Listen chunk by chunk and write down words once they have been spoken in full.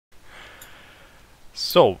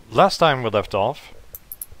So, last time we left off,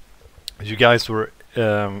 you guys were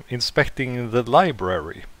inspecting the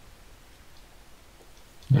library.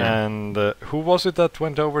 Yeah. And who was it that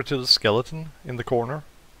went over to the skeleton in the corner?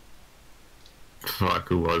 Fuck,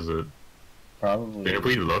 who was it? Probably. Did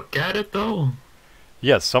we look at it though?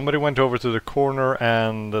 Yes, somebody went over to the corner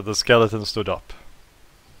and the skeleton stood up.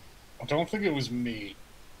 I don't think it was me.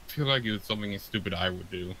 I feel like it was something stupid I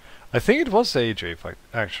would do. I think it was AJ,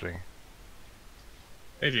 actually.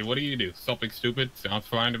 AJ, what do you do? Something stupid? Sounds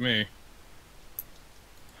fine to me.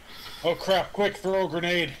 Oh crap, quick, throw a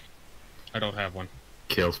grenade. I don't have one.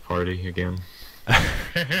 Kills party again.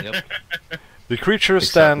 Yep. The creature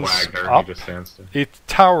Except stands Wagner, up. he just stands there. It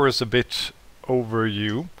towers a bit over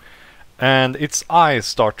you, and its eyes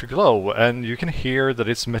start to glow, and you can hear that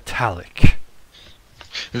it's metallic.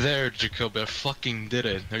 There, Jacob, I fucking did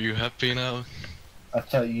it. Are you happy now? I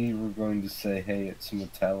thought you were going to say, hey, it's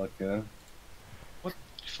Metallica.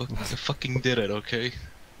 I fucking did it, okay?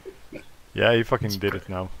 Yeah, you fucking did it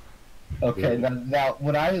now. Okay, now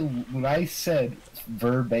when I said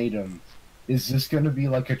verbatim, is this going to be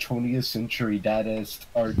like a 20th century Dadaist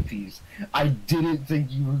art piece? I didn't think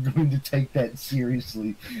you were going to take that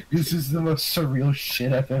seriously. This is the most surreal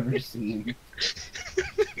shit I've ever seen.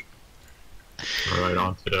 Right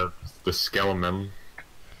on to the skeleton.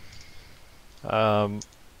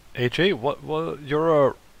 AJ, what? You're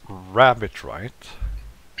a rabbit, right?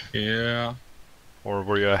 Yeah. Or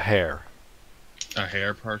were you a hare? A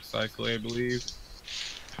hair precisely, I believe.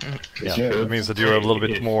 Yeah, Sure. that means that you're a little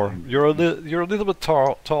bit more. You're a little bit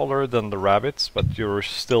taller than the rabbits, but you're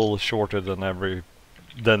still shorter than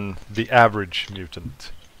the average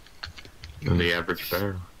mutant. And the average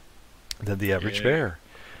bear. Than the average Yeah.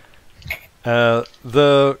 bear.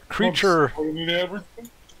 The creature. Oh, you need everything?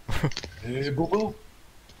 Hey, boo boo.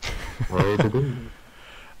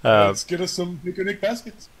 Let's get us some picnic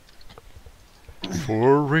baskets.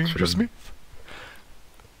 For Ranger Smith.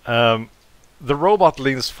 The robot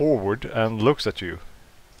leans forward and looks at you.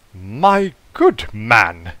 My good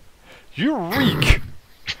man, you reek.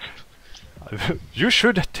 You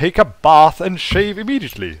should take a bath and shave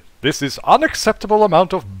immediately. This is unacceptable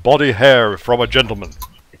amount of body hair from a gentleman.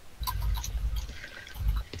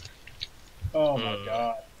 Oh my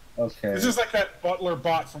god. Okay. This is like that butler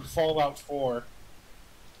bot from Fallout 4.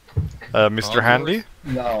 Mr. Handy?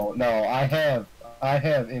 No, I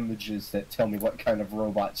have images that tell me what kind of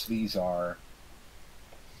robots these are.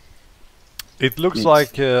 It looks It's-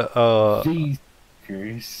 like These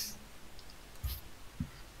fuckers.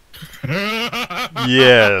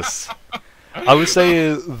 yes. I would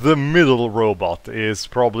say the middle robot is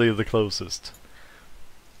probably the closest.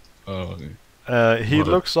 Oh, He What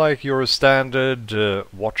a- looks like your standard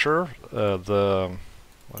watcher.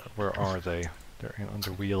 Where are they? They're on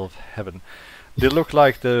the wheel of heaven. They look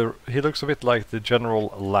like he looks a bit like the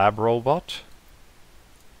general lab robot,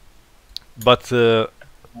 but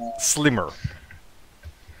slimmer.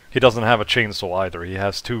 He doesn't have a chainsaw either. He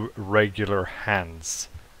has two regular hands.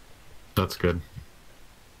 That's good.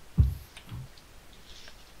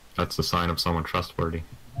 That's the sign of someone trustworthy.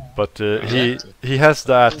 But he has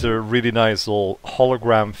that really nice little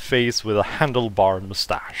hologram face with a handlebar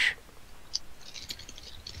mustache.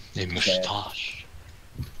 A moustache.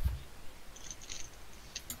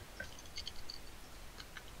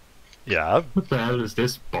 Yeah. What the hell is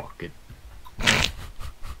this bucket?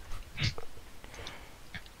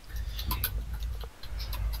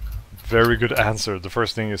 Very good answer. The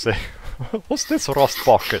first thing you say, what's this rust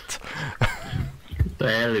bucket? What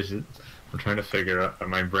the hell is it? I'm trying to figure out.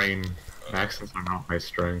 My brain accents are not my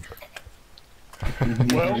strength.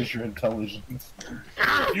 Well- Use your intelligence.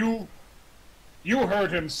 You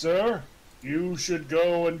heard him, sir. You should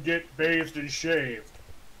go and get bathed and shaved.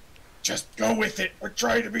 Just go with it. We're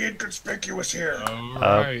trying to be inconspicuous here.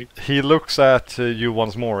 alright. He looks at you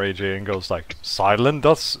once more, AJ, and goes like,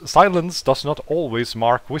 silence does not always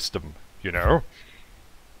mark wisdom, you know?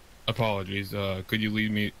 Apologies. Could you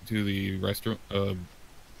lead me to the restroom,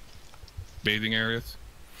 bathing areas?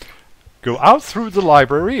 Go out through the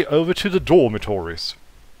library over to the dormitories.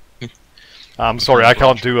 I'm sorry, I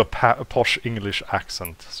can't do a posh English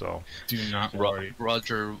accent, so... Do not worry.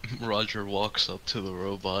 Roger walks up to the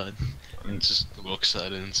robot and just looks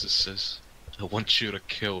at it and just says, I want you to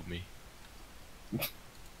kill me.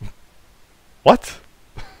 What?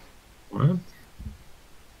 What?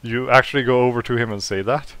 You actually go over to him and say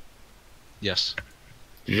that? Yes.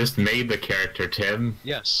 You just made the character, Tim.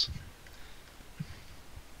 Yes.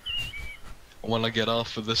 I want to get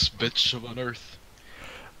off of this bitch of an earth.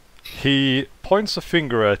 He points a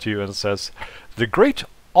finger at you and says, the great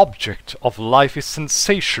object of life is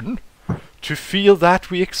sensation. to feel that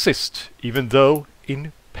we exist, even though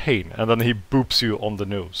in pain. And then he boops you on the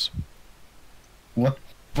nose. What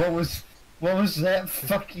was that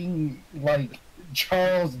fucking like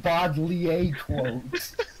Charles Baudelaire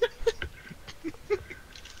quote?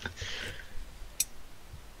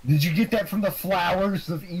 Did you get that from the Flowers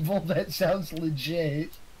of Evil? That sounds legit.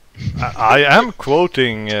 I am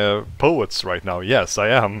quoting poets right now. Yes, I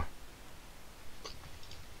am.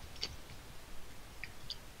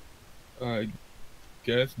 I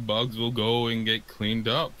guess bugs will go and get cleaned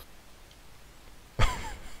up.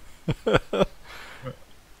 I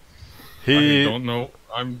He don't know.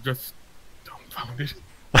 I'm just dumbfounded.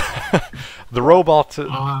 the robot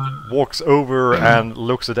walks over and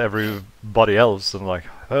looks at everybody else and like,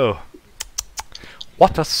 oh,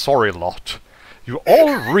 what a sorry lot. You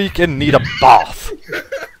all reek and need a bath.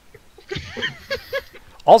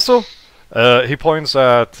 Also, he points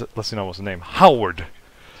at, let's see now what's the name, Howard.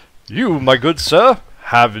 You, my good sir,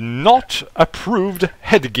 have not approved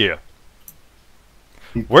headgear.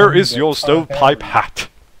 Where is your stovepipe hat?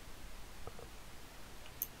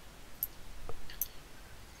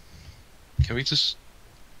 Can we just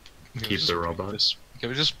Keep the robot. Can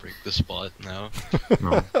we just break the spot now?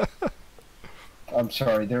 No. I'm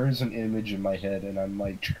sorry, there is an image in my head, and I'm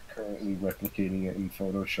like currently replicating it in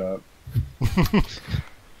Photoshop.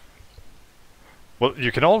 Well,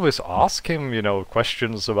 you can always ask him, you know,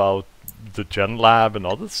 questions about the Genlab and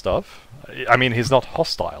other stuff. I mean, he's not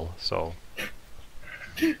hostile, so... But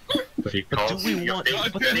he But do calls we want?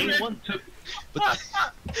 But do we want to? But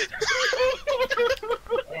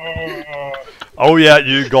Oh yeah,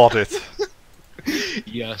 you got it.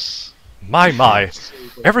 yes. My.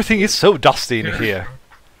 Everything is so dusty in here.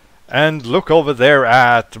 And look over there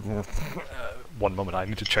at... one moment, I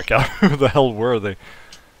need to check out who the hell were they.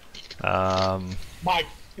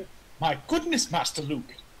 My goodness, Master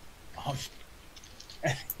Luke.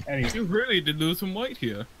 Anyway, You really did lose some weight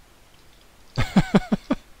here.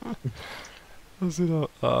 Was it a...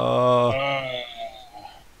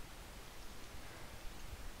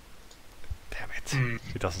 Damn it.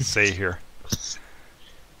 It doesn't say here.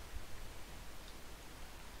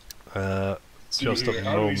 Just a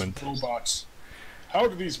moment. How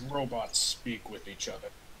do these robots speak with each other?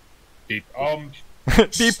 Beep.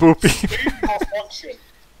 Beep boop beep. State your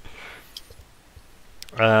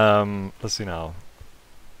function. Let's see now.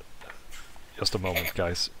 Just a moment,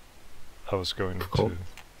 guys. I was going to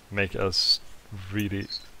make a really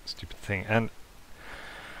stupid thing. And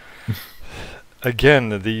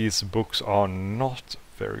again, these books are not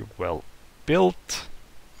very well built.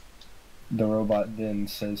 The robot then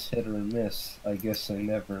says, hit or miss. I guess I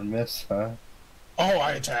never miss, huh? Oh,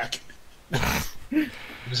 I attack.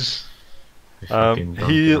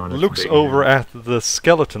 He looks over at the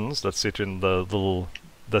skeletons that sit in the little...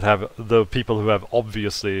 that have the people who have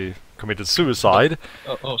obviously committed suicide.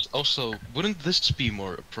 Also, wouldn't this be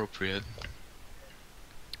more appropriate?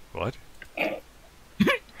 What?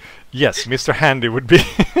 Yes, Mr. Handy would be...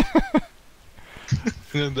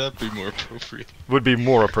 Wouldn't that be more appropriate? would be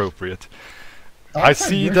more appropriate. I thought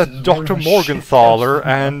see yours that is Dr. more of a Morgenthaler shit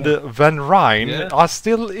and Van Ryn Yeah. are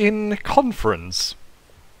still in conference.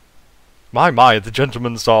 My, the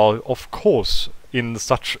gentlemen are, of course, in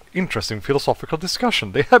such interesting philosophical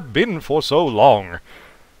discussion. They have been for so long.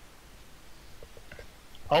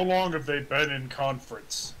 How long have they been in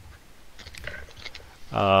conference?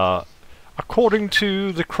 According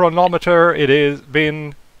to the chronometer, it has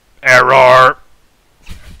been... Error!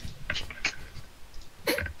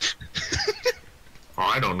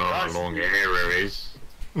 I don't know how long error is.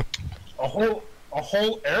 A whole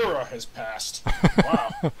era has passed.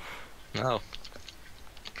 Wow. No.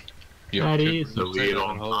 That is a really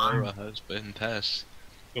long whole time. era has been passed.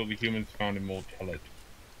 So the humans found immortality.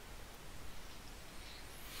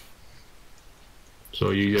 So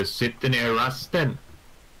you just sit in there resting.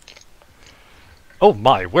 Oh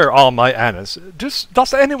my, where are my annas?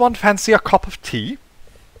 Does anyone fancy a cup of tea?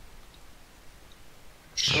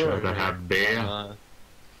 Should I have beer?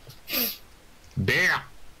 Beer!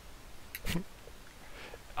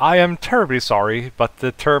 I am terribly sorry, but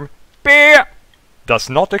the term beer does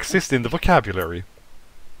not exist in the vocabulary.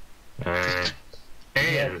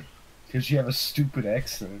 Ale. Because you have a stupid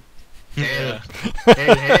accent. Ale.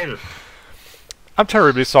 Ale. I'm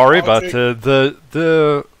terribly sorry, I'll but take-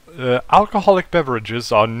 the alcoholic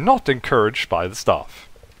beverages are not encouraged by the staff.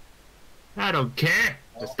 I don't care.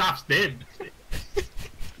 The stuff's dead.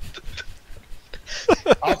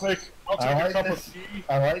 I'll take I a cup like of this. tea.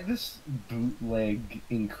 I like this bootleg,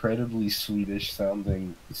 incredibly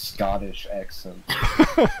Swedish-sounding Scottish accent.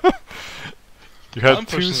 You had I'm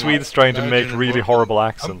two personally Swedes trying to make imagining really more- horrible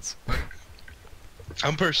accents.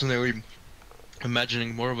 I'm personally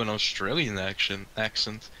imagining more of an Australian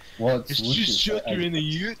accent. Well, it's It's Lucas. just Joker in the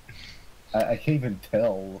ute. I can't even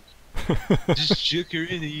tell. Just Joker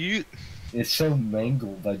in the ute. It's so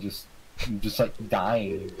mangled. I'm just like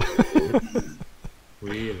dying.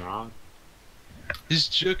 We are. It's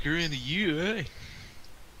Joker in the ute, eh?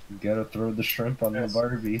 You gotta throw the shrimp on Yes. the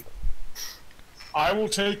Barbie. I will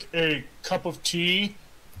take a cup of tea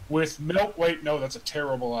with milk. Wait, no, that's a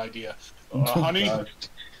terrible idea. Oh, Honey? God.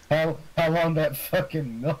 How long that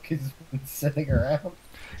fucking milk has been sitting around?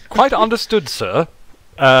 Quite understood, sir.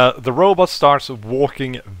 The robot starts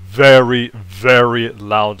walking very, very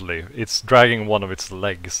loudly. It's dragging one of its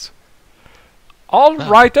legs. All Ah,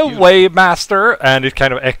 right beautiful. away, master! And it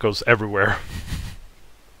kind of echoes everywhere.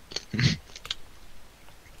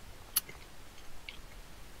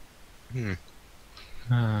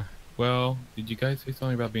 Well, did you guys say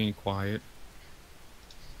something about being quiet?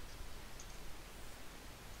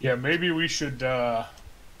 Yeah, maybe we should, Should I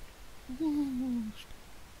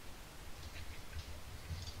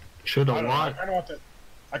have don't know, I what? kind of want that.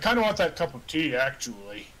 I kind of want that cup of tea,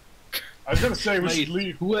 actually. I was gonna say we should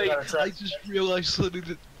leave. Wait, Gotta I try- just realized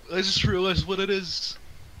I just realized what it is.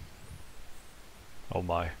 Oh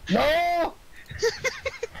my. No!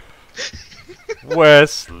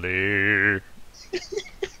 Wesley!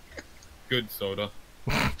 Good soda.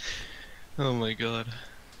 Oh my god.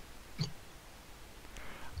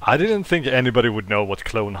 I didn't think anybody would know what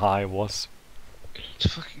Clone High was. It's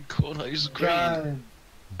fucking cool. He's great. God,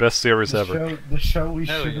 Best series ever. the show we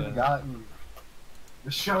Hell should yeah. have gotten.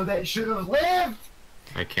 The show that should have lived!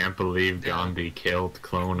 I can't believe Gandhi killed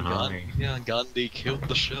Clone High. Yeah, Gandhi killed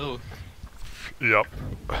the show. Yep.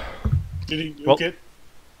 Did he Well- nuke it?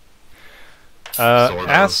 Sort of.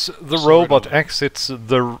 As the Sort robot of. exits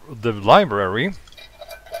the library,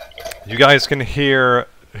 you guys can hear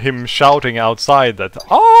him shouting outside that,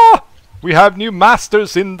 "Ah! We have new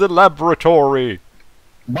masters in the laboratory!"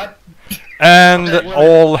 What? And Okay,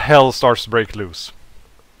 all hell starts to break loose.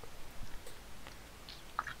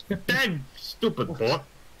 Dang, stupid bot.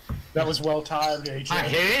 That was well timed, AJ. I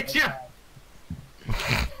hate ya!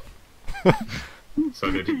 So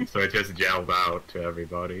I just yelled out to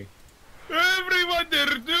everybody. Everyone, there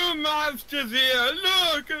are new masters here!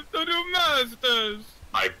 Look at the new masters!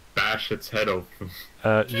 I bash its head open.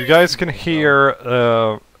 You guys can hear.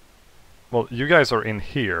 Well, you guys are in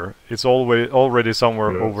here. It's already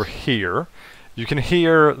somewhere Yes. over here. You can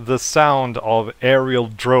hear the sound of aerial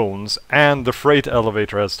drones, and the freight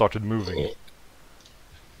elevator has started moving.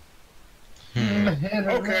 Hit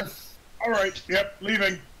or Okay. miss. Alright, yep,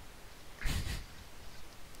 leaving.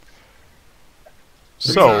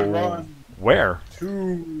 So, Run where?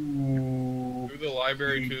 to... Through the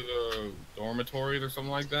library to the dormitories or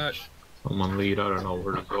something like that? Someone lead, I don't know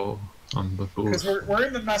where to go on the Because booth. we're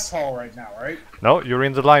in the mess hall right now, right? No, you're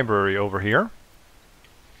in the library over here.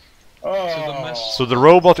 Oh. mess- So the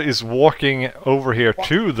robot is walking over here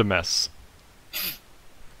to the mess.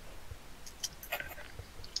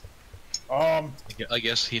 I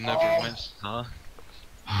guess he never Oh. went, huh?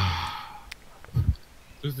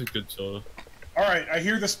 This is good soda. Alright, I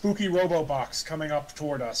hear the spooky robo box coming up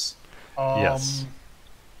toward us. Yes.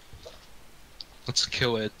 Let's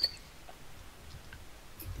kill it.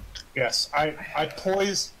 Yes, I get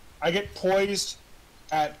poised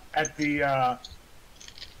at the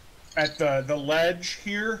ledge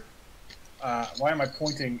here. Why am I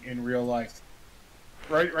pointing in real life?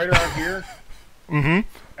 Right around here. Mm-hmm.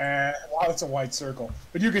 And wow, it's a wide circle.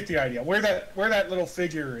 But you get the idea. Where that little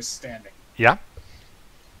figure is standing. Yeah.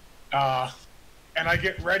 And I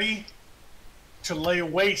get ready to lay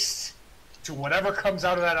waste to whatever comes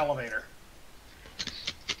out of that elevator.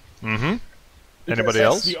 Mm-hmm. Because Anybody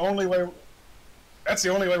that's else? The only way. That's the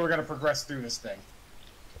only way we're gonna progress through this thing.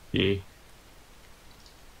 Yeah.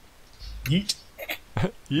 Yeet.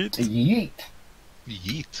 Yeet.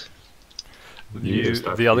 Yeet.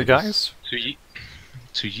 Yeet. The other guys? To yeet.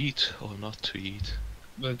 To yeet or not to yeet?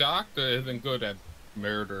 The doctor isn't good at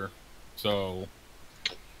murder, so...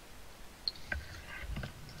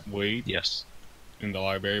 Wait Yes. in the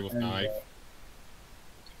library with And, knife.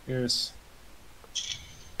 Here's.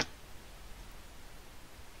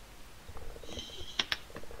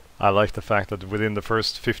 I like the fact that within the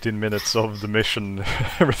first 15 minutes of the mission,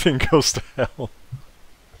 everything goes to hell.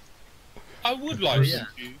 I would like yeah.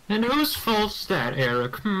 to. And whose fault's that,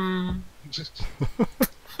 Eric?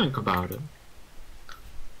 Think about it.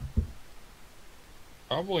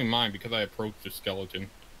 Probably mine because I approached the skeleton.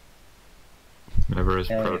 Never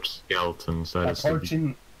approached skeletons. That is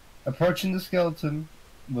Approaching the skeleton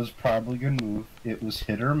was probably a good move. It was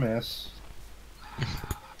hit or miss.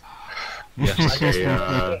 Yes. Okay,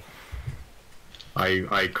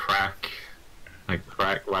 I crack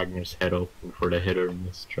Wagner's head open for the hit or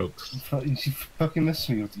miss jokes. You fucking miss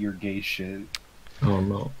me with your gay shit. Oh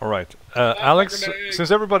no. Alright. Alex, grenade.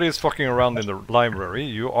 since everybody is fucking around in the library,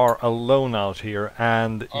 you are alone out here,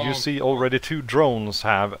 and you Oh, see already 2 drones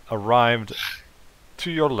have arrived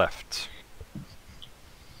to your left.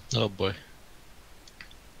 Oh boy.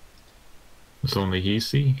 It's only he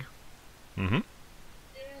see. Mm-hmm.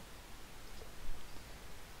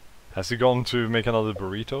 Has he gone to make another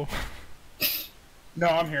burrito? No,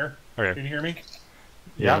 I'm here. Okay. Can you hear me?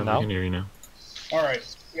 Yeah, I now? can hear you now. All right.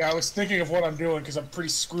 Yeah, I was thinking of what I'm doing because I'm pretty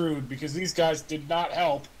screwed because these guys did not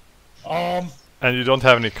help. And you don't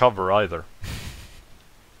have any cover either.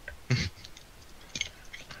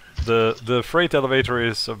 The freight elevator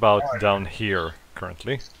is about Alright. down here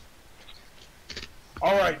currently.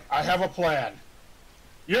 All right, I have a plan.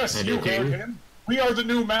 Yes, And you you heard do? him. We are the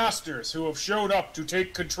new masters who have showed up to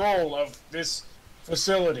take control of this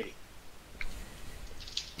facility.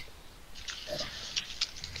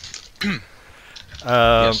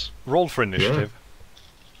 Yes. Roll for initiative.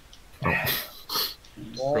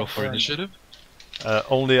 Roll for initiative.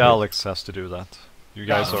 Only Alex has to do that. You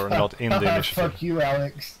guys are not in the initiative. Fuck you,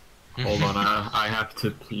 Alex. Hold on, I have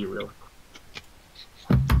to pee real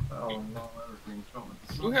quick. Oh no, everything's going.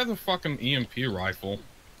 Who has a fucking EMP rifle?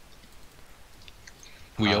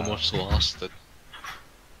 We almost lost it.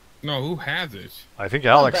 No, who has it? I think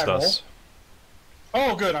Alex bad roll. does.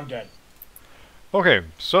 Oh, good, I'm dead. Okay,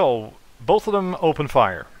 so both of them open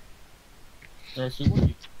fire. Oh, so what are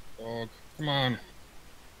you- dog. Come on.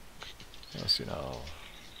 Let's see now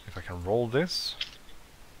if I can roll this.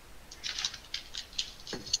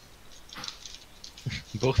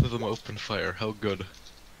 Both of them open fire. How good.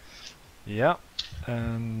 Yeah,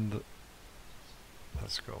 and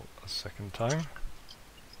let's go a second time.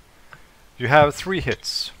 You have 3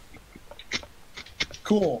 hits.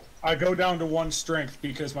 Cool. I go down to 1 strength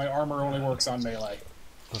because my armor only works on melee.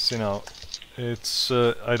 Let's see now. It's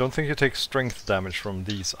I don't think you take strength damage from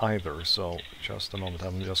these either, so just a moment.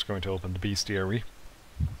 I'm just going to open the bestiary.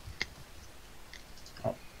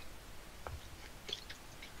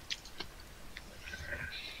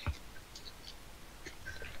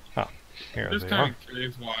 Here Just they kind are. of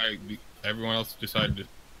curious why everyone else decided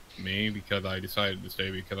to me because I decided to stay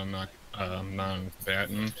because I'm not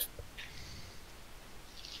non-combatant.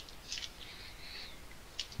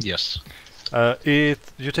 Yes. You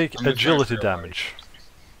take I'm the agility character, damage.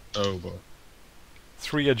 Oh boy.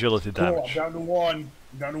 3 agility Cool, I'm damage. down to 1.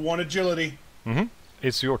 I'm down to 1 agility.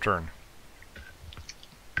 It's your turn.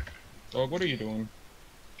 Dog, what are you doing?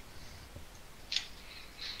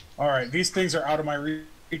 Alright, these things are out of my reach.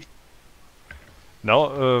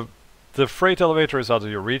 No, the freight elevator is out of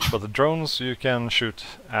your reach, but the drones you can shoot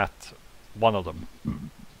at one of them.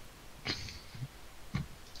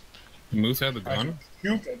 Moose has a I gun?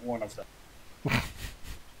 can shoot at one of them.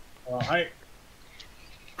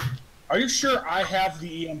 Are you sure I have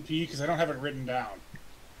the EMP? Because I don't have it written down.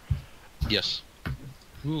 Yes.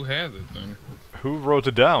 Who has it then? Who wrote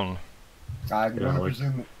it down? I'm gonna Alex.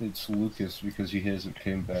 presume it's Lucas because he hasn't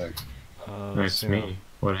came back. Let's That's see now. me.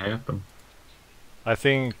 What happened? I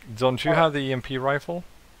think, don't you have the EMP rifle?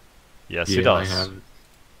 Yes, he Yeah, does. I have it.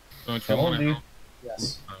 Don't you Tell want him, to dude. help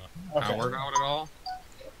Yes. Okay. Howard out at all?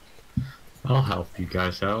 I'll help you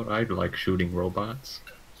guys out. I like shooting robots.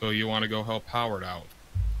 So you want to go help Howard out?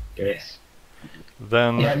 Yes.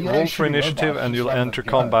 Then Yeah, you roll like for shooting initiative robots, and just you'll like enter the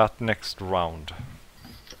guy. combat next round.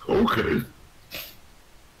 Okay.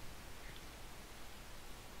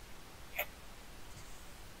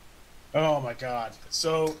 Oh my god.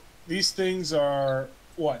 So these things are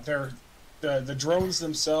what? They're the drones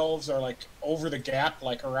themselves are like over the gap,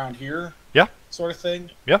 like around here? Yeah. Sort of thing?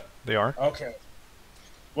 Yeah, they are. Okay.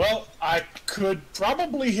 Well, I could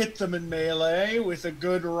probably hit them in melee with a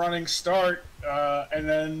good running start, and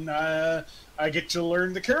then I get to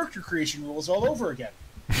learn the character creation rules all over again.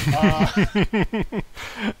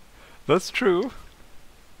 That's true.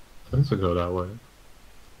 Things will go that way.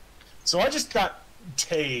 So I just got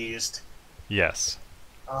tased. Yes.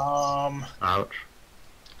 Ouch.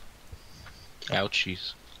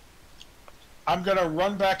 Ouchies. I'm gonna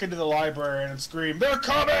run back into the library and scream, "They're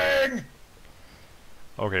coming!"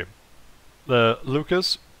 Okay.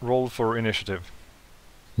 Lucas, roll for initiative.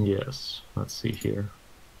 Yes. Let's see here.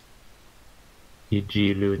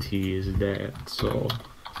 Agility is dead, so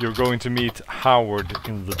You're going to meet Howard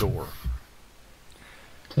in the door.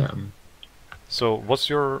 10. So what's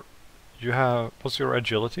your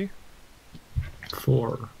agility?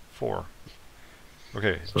 4. 4.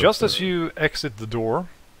 Okay, So just it's, as you exit the door,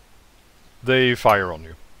 they fire on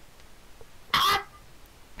you.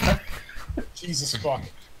 Jesus fuck.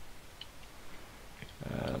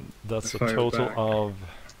 And that's a Fire total back. of...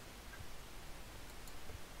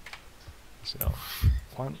 Let's see now.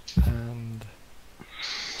 1 and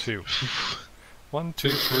 2. 1, 2,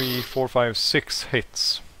 3, 4, 5, 6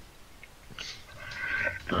 hits.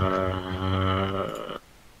 I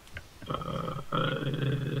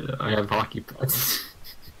have hockey pads.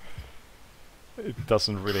 It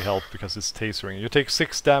doesn't really help because it's tasering. You take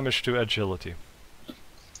 6 damage to agility.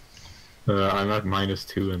 I'm at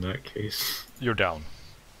 -2 in that case. You're down.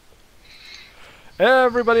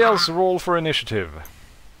 Everybody else roll for initiative.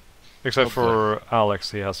 Except for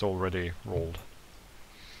Alex, he has already rolled.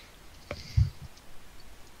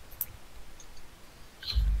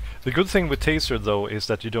 The good thing with Taser, though, is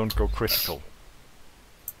that you don't go critical.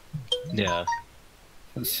 Yeah.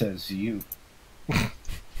 It says you.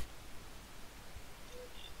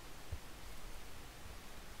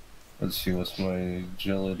 Let's see, what's my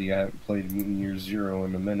agility? I haven't played Mutant Year Zero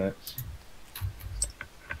in a minute.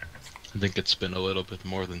 I think it's been a little bit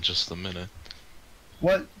more than just a minute.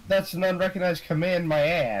 What? That's an unrecognized command, my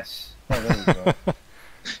ass. Oh, there we go.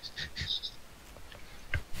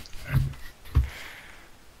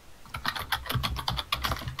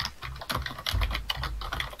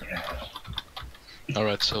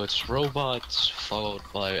 Alright, so it's robots, followed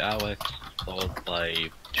by Alex, followed by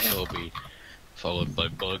Toby, followed by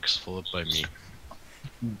Bugs, followed by me.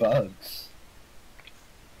 Bugs.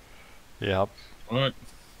 Yep. What?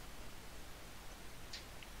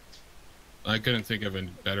 I couldn't think of a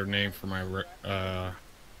better name for my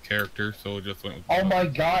character, so I just went with Oh my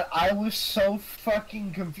god, I was so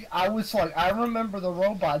fucking confused. I was like, I remember the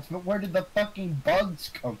robots, but where did the fucking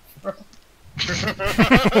bugs come from?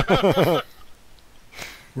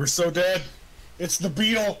 We're so dead. It's the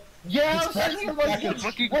beetle. Yeah, I It's was back- thinking, back like, in what,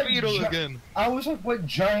 Fucking what beetle gi- again! I was like, what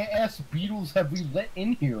giant ass beetles have we let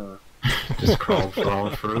in here? Just crawl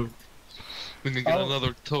through. We can get Oh.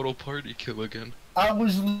 another total party kill again. I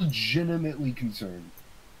was legitimately concerned.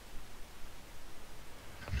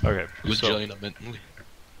 Okay, so... Legitimately.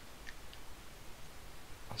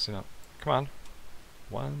 Let's see now. Come on.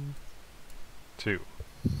 1, 2.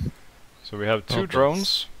 So we have 2 Okay.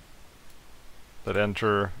 drones that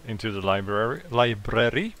enter into the library.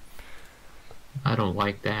 I don't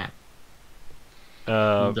like that.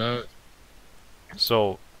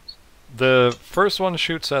 So the first one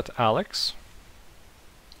shoots at Alex.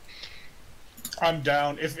 I'm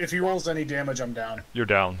down. If he rolls any damage, I'm down. You're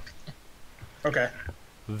down. Okay.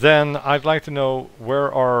 Then I'd like to know,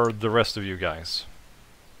 where are the rest of you guys?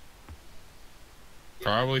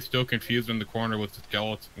 Probably still confused in the corner with the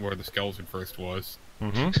skeleton, where the skeleton first was.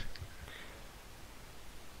 Mm-hmm.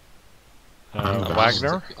 I'm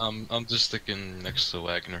Wagner? I'm just sticking next to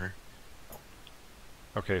Wagner.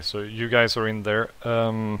 Okay, so you guys are in there.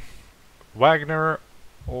 Wagner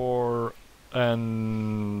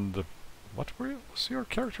and what was your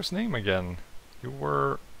character's name again? You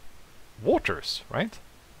were Waters, right?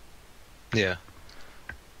 Yeah.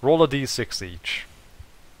 Roll a d6 each.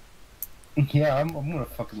 Yeah, I'm gonna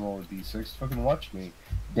fucking roll a d6. Fucking watch me.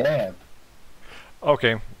 Dab.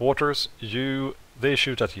 Okay, Waters, they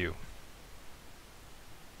shoot at you.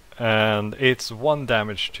 And it's 1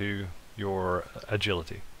 damage to your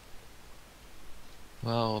agility.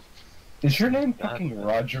 Well, Is your name fucking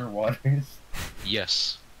Roger Waters?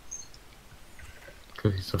 yes.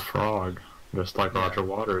 Because he's a frog. Just like Yeah. Roger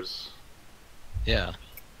Waters. Yeah.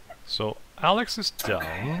 So Alex is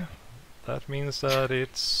down. That means that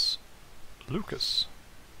it's Lucas.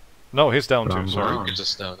 No, he's down But too, I'm sorry. wrong. Lucas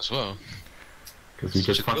is down as well. Because he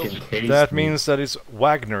just Should go. fucking tased That me. means that it's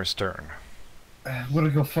Wagner's turn. I'm gonna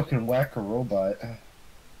go fucking whack a robot.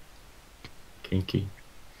 Kinky.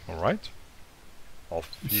 Alright. Off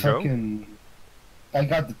you go. Fucking. I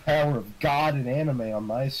got the power of God and anime on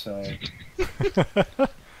my side. Here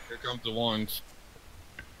comes the ones.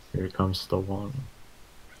 Here comes the one.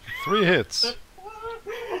 3 hits.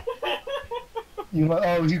 You like,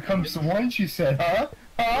 oh, here comes the one, she said, huh?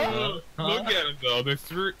 Huh? Look at him though. There's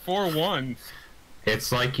 4 ones.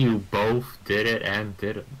 It's like you both did it and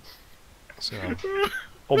didn't. So,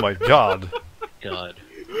 oh my god. God.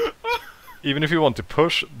 Even if you want to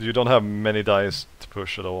push, you don't have many dice to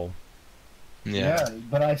push at all. Yeah. Yeah,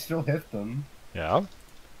 but I still hit them. Yeah?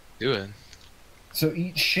 Do it. So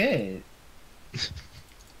eat shit.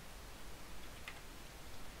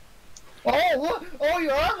 Oh, look! Oh,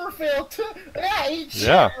 your armor failed too! Yeah, eat shit,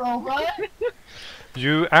 Yeah. robot!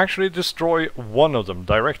 You actually destroy one of them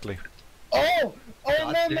directly. Oh!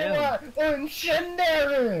 Oh, God no,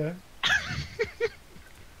 Incendiary!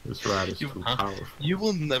 This rat is You- too huh? powerful. You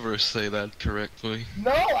will never say that correctly.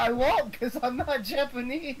 No, I won't, because I'm not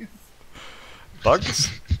Japanese.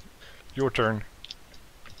 Bugs? Your turn.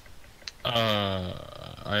 Can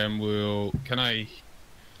I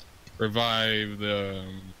revive the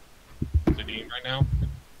Dean right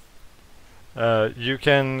now? You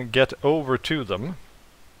can get over to them.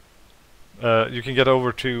 You can get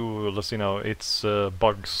over to, let's see now, it's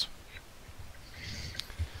Bugs.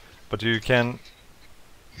 But you can...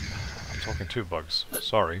 I'm talking to Bugs,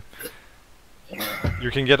 sorry.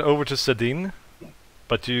 You can get over to Sedin,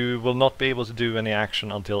 but you will not be able to do any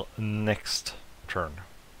action until next turn.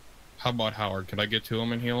 How about Howard? Can I get to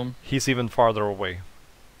him and heal him? He's even farther away.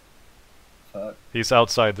 Fuck. He's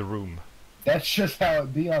outside the room. That's just how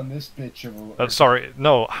it be on this bitch of a... Sorry,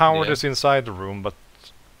 no, Howard Yeah. is inside the room, but...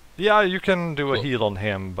 Yeah, you can do a Well- heal on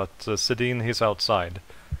him, but Sedin, he's outside.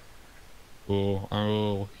 Cool. I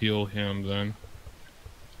will heal him then.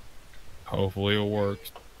 Hopefully it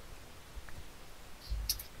works.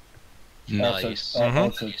 Nice.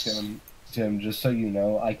 Also, Tim, just so you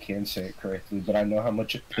know, I can say it correctly, but I know how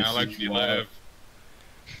much it pisses Alex, you you off.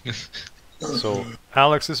 live. So,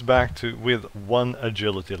 Alex is back to with 1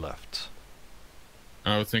 agility left.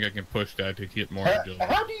 I would think I can push that to get more How, agility.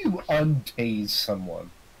 how do you untase someone?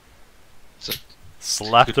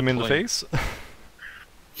 Slap Good them in the point. face?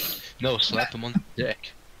 No, slap them on the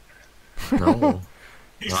dick. No.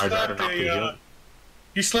 He No, I'd rather slapped not be a healed.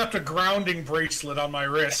 he slapped a grounding bracelet on my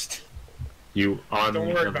wrist. You Don't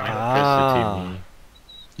worry about it. Ah.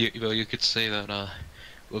 me. You could say that.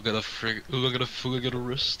 Look at a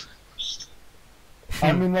wrist.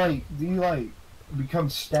 I mean, like, do you, like, become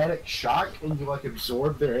static shock and you, like,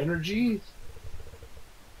 absorb their energy?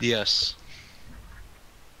 Yes.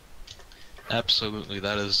 Absolutely,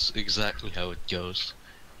 that is exactly how it goes.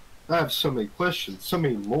 I have so many questions, so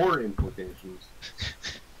many more implications.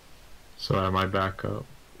 So am I back up?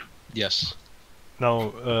 Yes.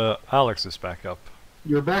 No, Alex is back up.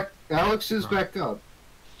 You're back. Alex is back up.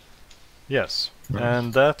 Yes. Nice.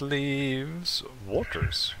 And that leaves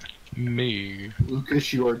Waters. Me.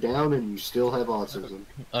 Lucas, you are down and you still have autism.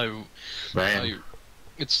 Bam.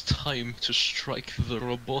 It's time to strike the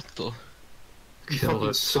roboto. You Kill fucking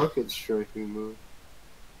it. suck at striking move.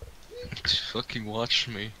 Fucking watch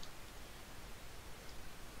me.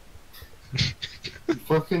 You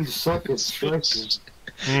fucking suck at striking.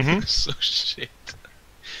 Mm-hmm. So shit.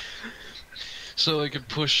 So I could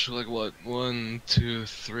push like what, 1, 2,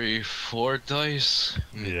 3, 4 dice.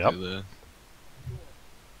 Let me Yep. do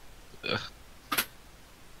that.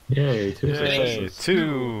 Yay, 2 Yay, successes.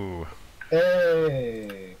 2.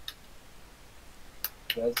 Hey.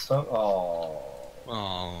 That's so. Oh.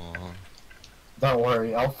 Oh. Don't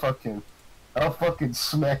worry, I'll fucking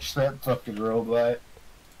smash that fucking robot.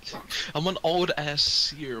 I'm an old ass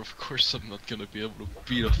seer. Of course, I'm not gonna be able to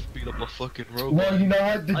beat up a fucking robot. Well, you know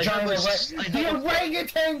what? The I giant have the a-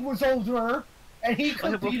 orangutan was older, and he I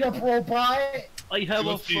could have a- beat up robot. I have a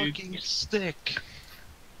You'll see. fucking stick.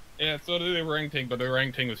 Yeah, so did the orangutan, but the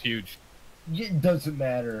orangutan was huge. It doesn't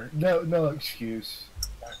matter. No excuse.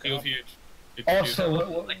 It was huge. It's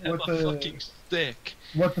Also, I have what a the fucking stick.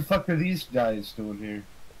 what the fuck are these guys doing here?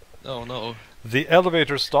 No, no. The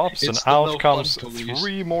elevator stops and It's the out no comes fun police.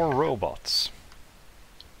 3 more robots.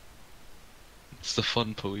 It's the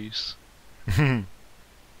fun police.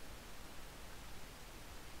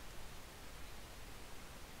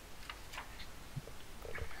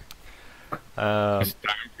 It's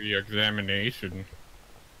time for your examination.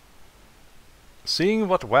 Seeing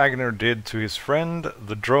what Wagner did to his friend,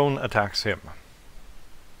 the drone attacks him.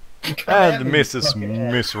 Come at And me, you misses fucking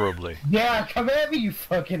ass- miserably. Yeah, come at me, you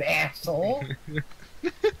fucking asshole. You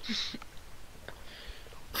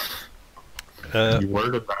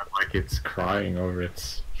worded that like it's crying over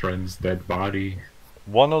its friend's dead body.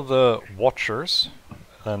 One of the watchers,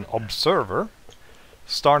 an observer,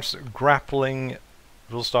 starts grappling.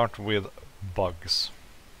 We'll start with Bugs.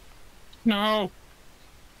 No!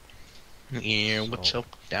 Yeah, what's up,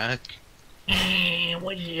 Doc?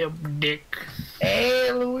 What's up, dick?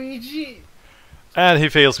 Hey, Luigi. And he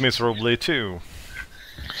fails miserably too.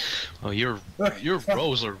 Oh, your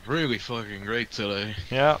rolls are really fucking great today.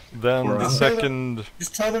 Yeah, then the Wow. second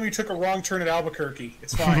Just tell them you took a wrong turn at Albuquerque.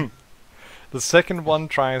 It's fine. the second one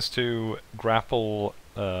tries to grapple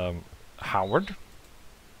Howard,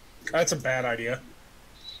 That's a bad idea.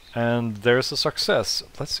 and there's a success.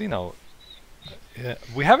 Let's see now.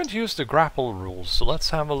 We haven't used the grapple rules, so let's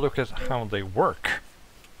have a look at how they work.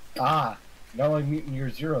 Ah, now I'm Mutant Year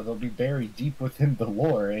Zero. They'll be buried deep within the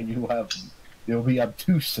lore, and they'll be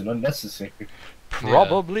obtuse and unnecessary.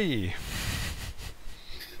 Probably.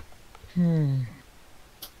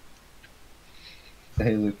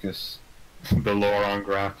 Hey, Lucas. The lore on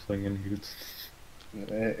grappling and mutants.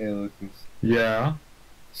 Hey, Lucas. Yeah.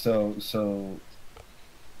 So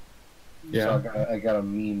Yeah. I got a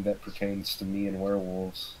meme that pertains to me and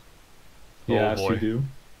werewolves. Yes, boy. you do.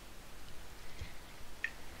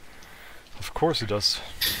 Of course it does.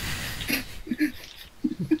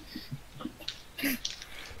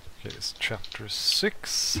 Okay, it's chapter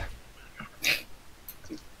 6.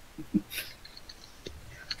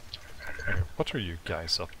 Okay, what are you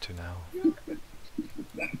guys up to now?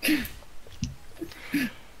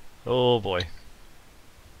 Oh boy.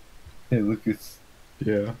 Hey, Lucas.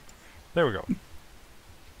 Yeah. There we go.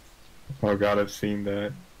 Oh god, I've seen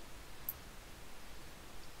that.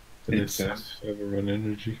 Hey, It's Tim. overrun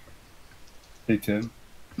energy. Hey, Tim.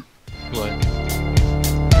 What?